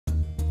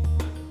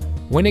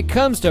When it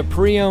comes to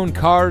pre-owned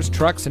cars,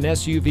 trucks, and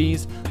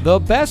SUVs, the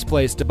best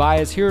place to buy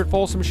is here at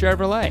Folsom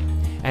Chevrolet.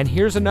 And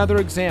here's another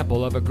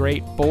example of a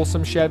great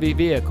Folsom Chevy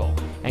vehicle,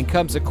 and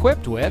comes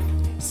equipped with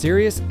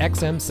Sirius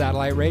XM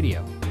satellite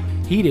radio,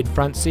 heated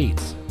front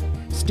seats,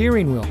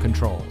 steering wheel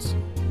controls,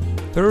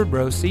 third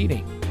row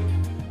seating,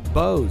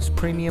 Bose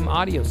premium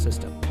audio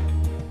system,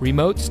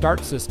 remote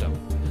start system,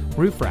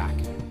 roof rack,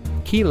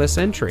 keyless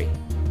entry,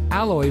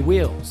 alloy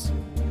wheels,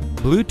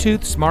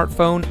 Bluetooth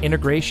smartphone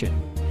integration,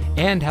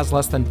 and has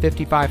less than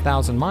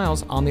 55,000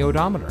 miles on the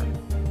odometer.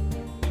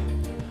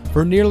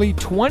 For nearly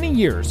 20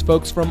 years,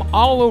 folks from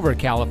all over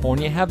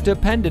California have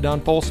depended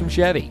on Folsom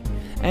Chevy,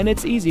 and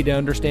it's easy to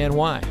understand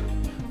why.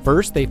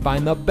 First, they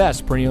find the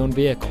best pre-owned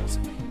vehicles,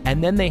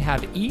 and then they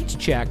have each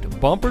checked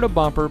bumper to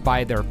bumper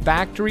by their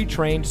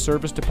factory-trained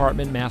service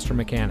department master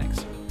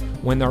mechanics.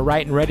 When they're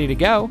right and ready to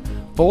go,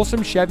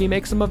 Folsom Chevy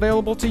makes them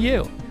available to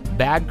you.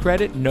 Bad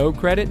credit, no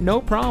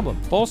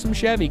problem. Folsom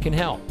Chevy can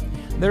help.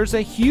 There's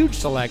a huge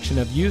selection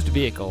of used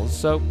vehicles,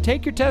 so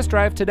take your test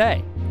drive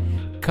today.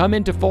 Come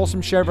into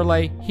Folsom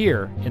Chevrolet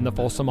here in the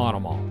Folsom Auto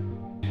Mall.